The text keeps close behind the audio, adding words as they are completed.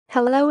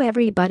Hello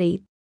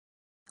everybody.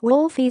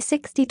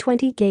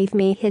 Wolfie6020 gave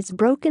me his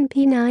broken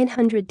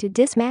P900 to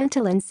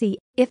dismantle and see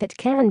if it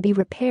can be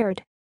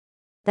repaired.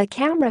 The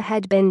camera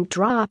had been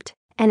dropped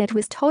and it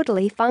was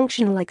totally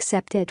functional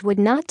except it would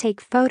not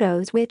take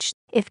photos, which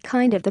is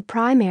kind of the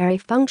primary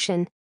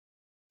function.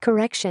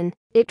 Correction,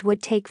 it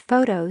would take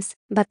photos,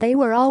 but they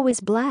were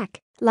always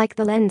black, like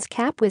the lens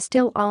cap was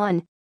still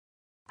on.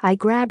 I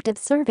grabbed a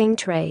serving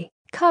tray,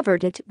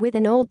 covered it with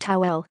an old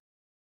towel.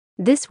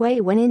 This way,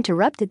 when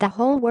interrupted, the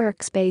whole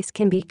workspace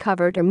can be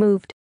covered or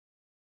moved.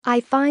 I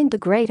find the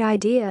great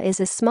idea is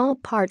a small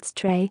parts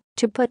tray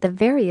to put the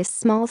various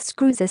small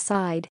screws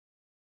aside.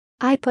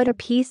 I put a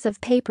piece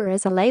of paper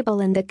as a label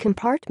in the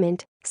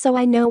compartment so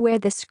I know where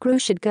the screw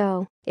should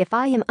go if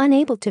I am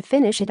unable to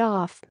finish it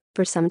off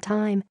for some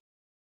time.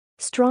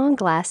 Strong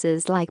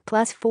glasses like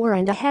 +4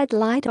 and a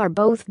headlight are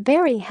both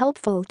very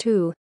helpful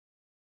too.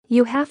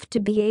 You have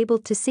to be able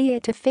to see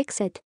it to fix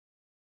it.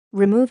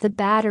 Remove the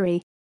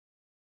battery.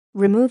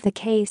 Remove the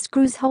case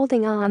screws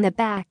holding on the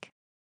back.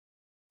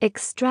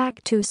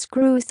 Extract 2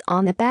 screws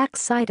on the back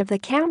side of the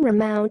camera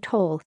mount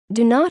hole.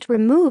 Do not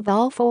remove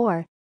all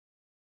 4.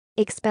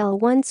 Expel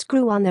 1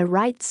 screw on the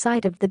right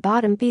side of the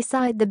bottom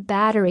beside the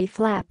battery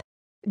flap.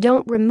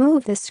 Don't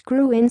remove the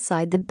screw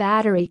inside the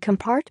battery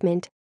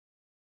compartment.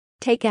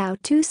 Take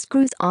out 2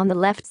 screws on the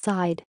left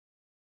side.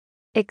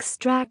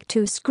 Extract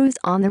 2 screws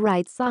on the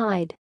right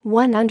side,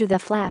 1 under the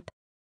flap.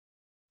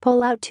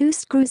 Pull out 2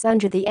 screws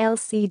under the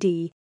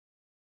LCD.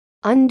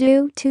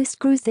 Undo 2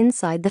 screws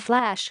inside the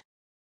flash.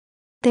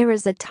 There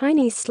is a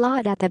tiny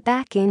slot at the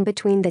back in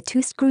between the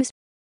 2 screws.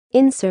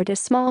 Insert a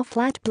small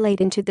flat blade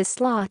into the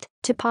slot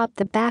to pop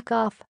the back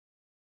off.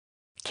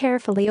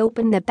 Carefully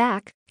open the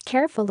back,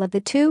 careful of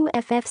the 2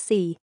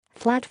 FFC,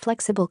 flat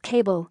flexible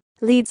cable,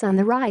 leads on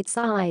the right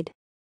side.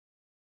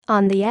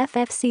 On the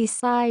FFC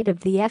side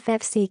of the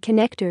FFC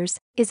connectors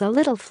is a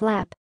little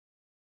flap.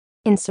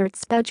 Insert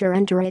spudger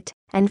under it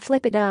and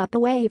flip it up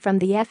away from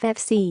the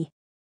FFC.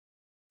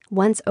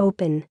 Once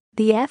open,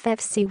 the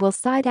FFC will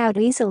slide out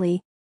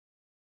easily.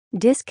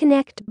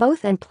 Disconnect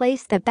both and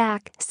place the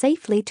back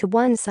safely to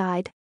one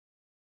side.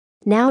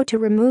 Now to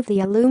remove the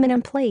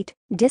aluminum plate,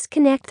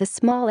 disconnect the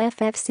small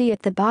FFC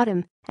at the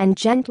bottom and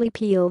gently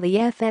peel the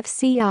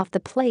FFC off the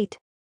plate.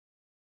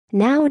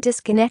 Now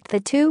disconnect the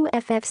 2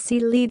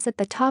 FFC leads at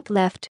the top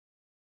left.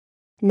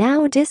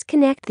 Now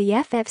disconnect the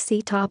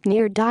FFC top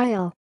near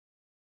dial.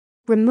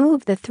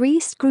 Remove the 3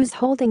 screws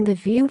holding the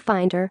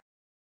viewfinder.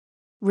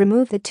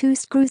 Remove the 2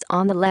 screws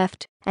on the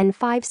left and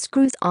 5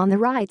 screws on the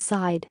right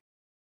side.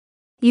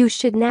 You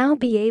should now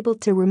be able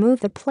to remove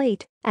the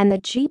plate and the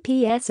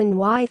GPS and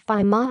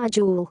Wi-Fi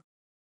module.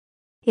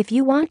 If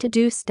you want to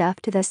do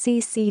stuff to the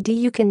CCD,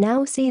 you can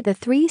now see the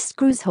 3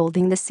 screws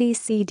holding the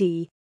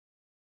CCD.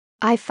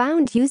 I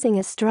found using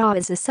a straw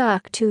as a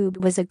suck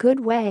tube was a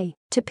good way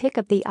to pick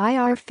up the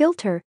IR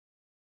filter.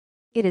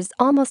 It is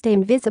almost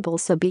invisible,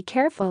 so be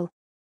careful.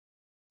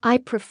 I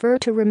prefer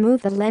to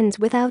remove the lens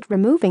without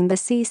removing the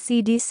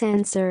CCD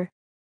sensor.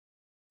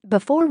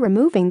 Before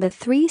removing the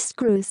 3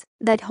 screws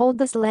that hold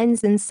this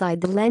lens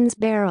inside the lens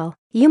barrel,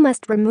 you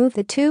must remove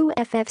the 2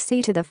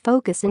 FFC to the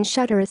focus and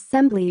shutter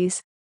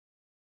assemblies.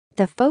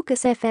 The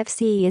focus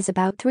FFC is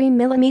about 3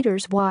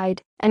 mm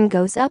wide and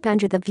goes up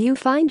under the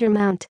viewfinder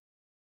mount.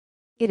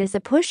 It is a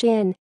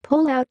push-in,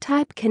 pull-out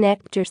type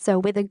connector, so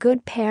with a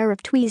good pair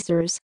of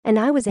tweezers, and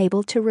I was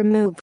able to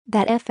remove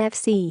that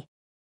FFC.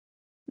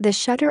 The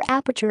shutter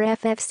aperture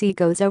FFC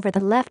goes over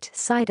the left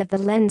side of the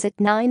lens at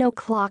 9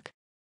 o'clock.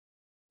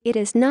 It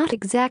is not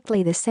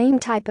exactly the same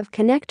type of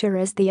connector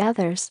as the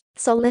others,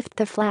 so lift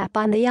the flap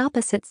on the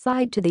opposite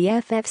side to the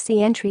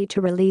FFC entry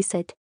to release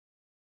it.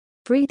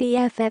 Free the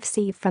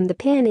FFC from the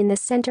pin in the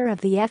center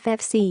of the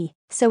FFC,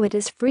 so it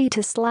is free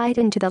to slide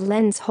into the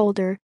lens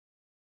holder.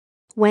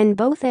 When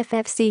both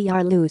FFC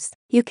are loose,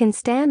 you can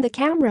stand the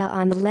camera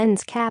on the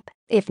lens cap,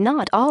 if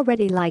not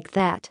already like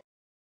that.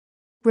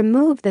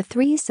 Remove the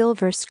 3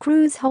 silver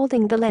screws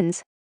holding the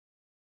lens.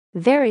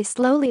 Very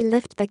slowly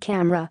lift the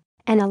camera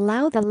and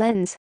allow the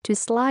lens to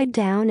slide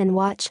down and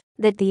watch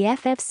that the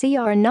FFC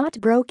are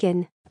not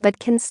broken but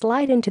can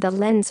slide into the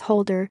lens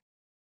holder.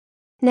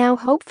 Now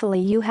hopefully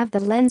you have the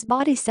lens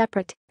body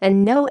separate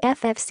and no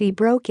FFC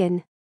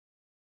broken.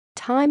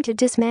 Time to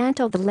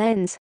dismantle the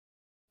lens.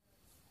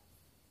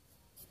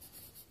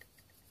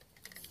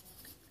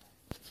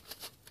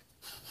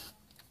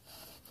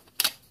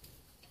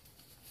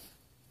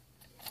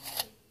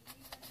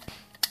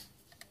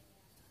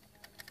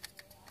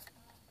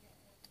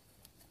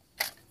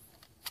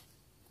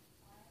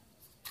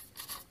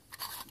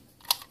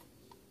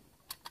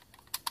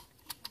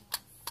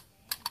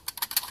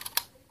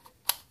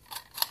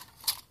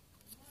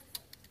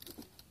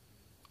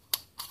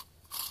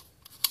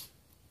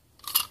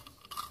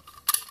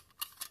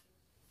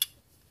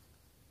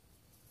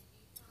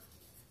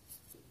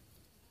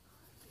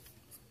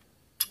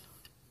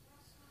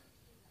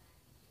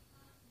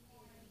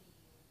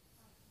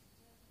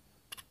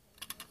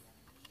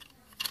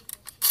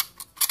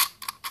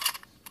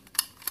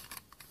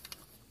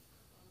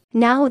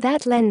 Now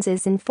that lens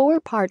is in 4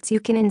 parts you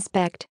can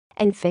inspect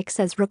and fix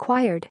as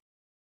required.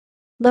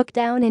 Look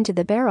down into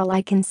the barrel.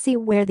 I can see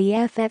where the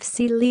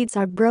FFC leads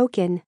are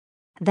broken.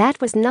 That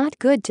was not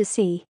good to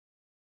see.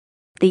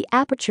 The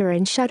aperture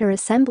and shutter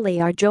assembly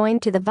are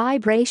joined to the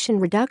vibration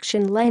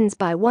reduction lens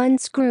by one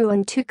screw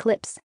and two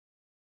clips.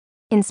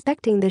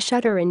 Inspecting the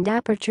shutter and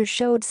aperture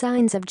showed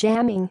signs of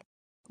jamming.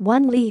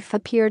 One leaf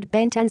appeared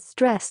bent and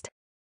stressed.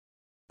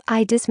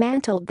 I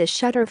dismantled the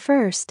shutter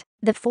first,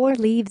 the 4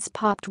 leaves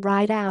popped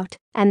right out,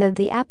 and then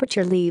the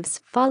aperture leaves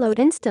followed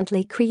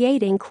instantly,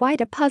 creating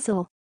quite a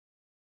puzzle.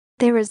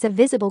 There is a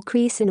visible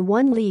crease in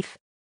one leaf.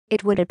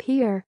 It would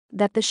appear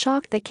that the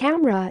shock the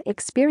camera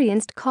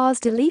experienced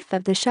caused a leaf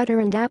of the shutter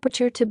and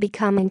aperture to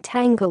become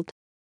entangled.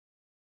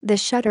 The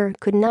shutter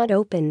could not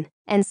open,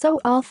 and so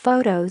all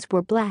photos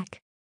were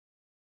black.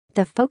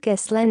 The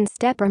focus lens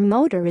stepper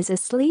motor is a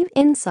sleeve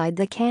inside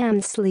the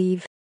cam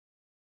sleeve.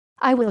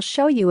 I will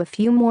show you a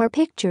few more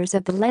pictures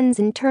of the lens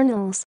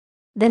internals.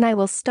 Then I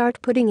will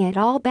start putting it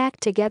all back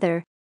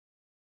together.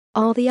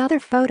 All the other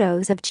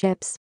photos of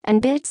chips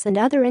and bits and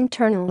other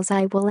internals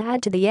I will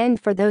add to the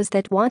end for those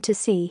that want to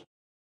see.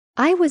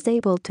 I was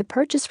able to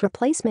purchase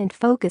replacement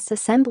focus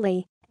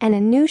assembly and a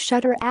new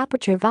shutter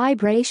aperture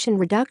vibration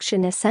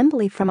reduction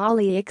assembly from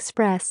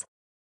AliExpress.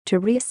 To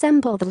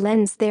reassemble the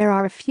lens, there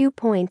are a few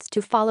points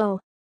to follow.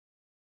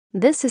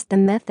 This is the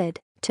method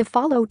to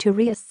follow to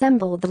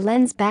reassemble the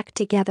lens back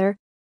together.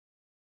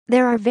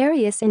 There are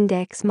various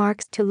index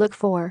marks to look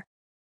for.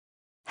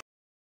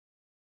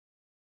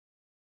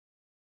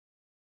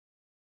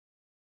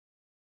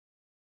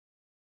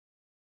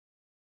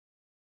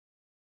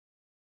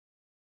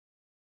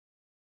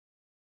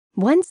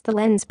 Once the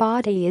lens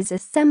body is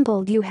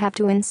assembled, you have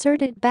to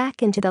insert it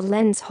back into the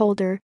lens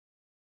holder.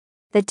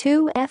 The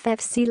 2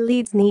 FFC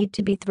leads need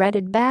to be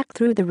threaded back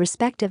through the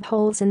respective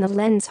holes in the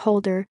lens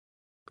holder.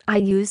 I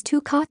used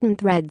 2 cotton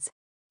threads.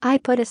 I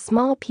put a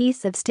small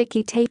piece of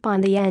sticky tape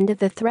on the end of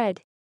the thread.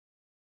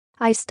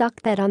 I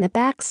stuck that on the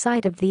back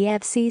side of the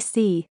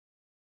FCC.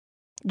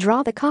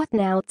 Draw the cotton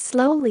out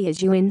slowly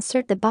as you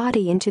insert the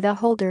body into the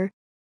holder.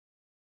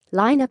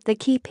 Line up the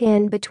key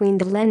pin between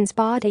the lens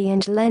body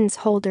and lens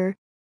holder.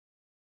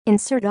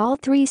 Insert all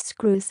 3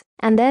 screws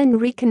and then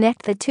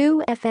reconnect the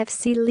 2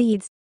 FFC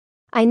leads.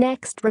 I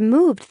next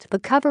removed the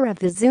cover of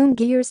the zoom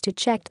gears to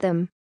check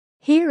them.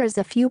 Here is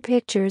a few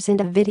pictures and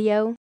a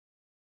video.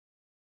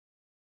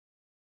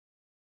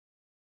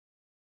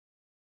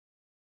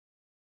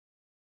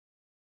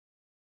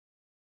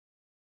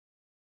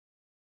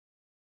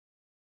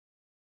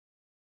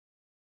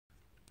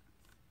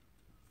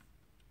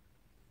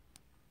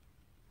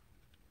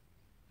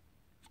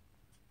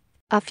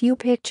 A few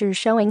pictures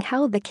showing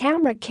how the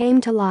camera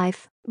came to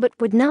life but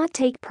would not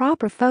take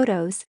proper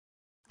photos.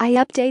 I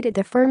updated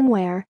the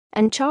firmware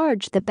and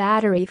charged the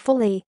battery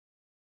fully.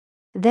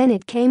 Then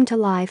it came to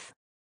life.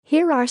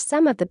 Here are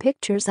some of the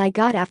pictures I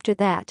got after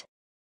that.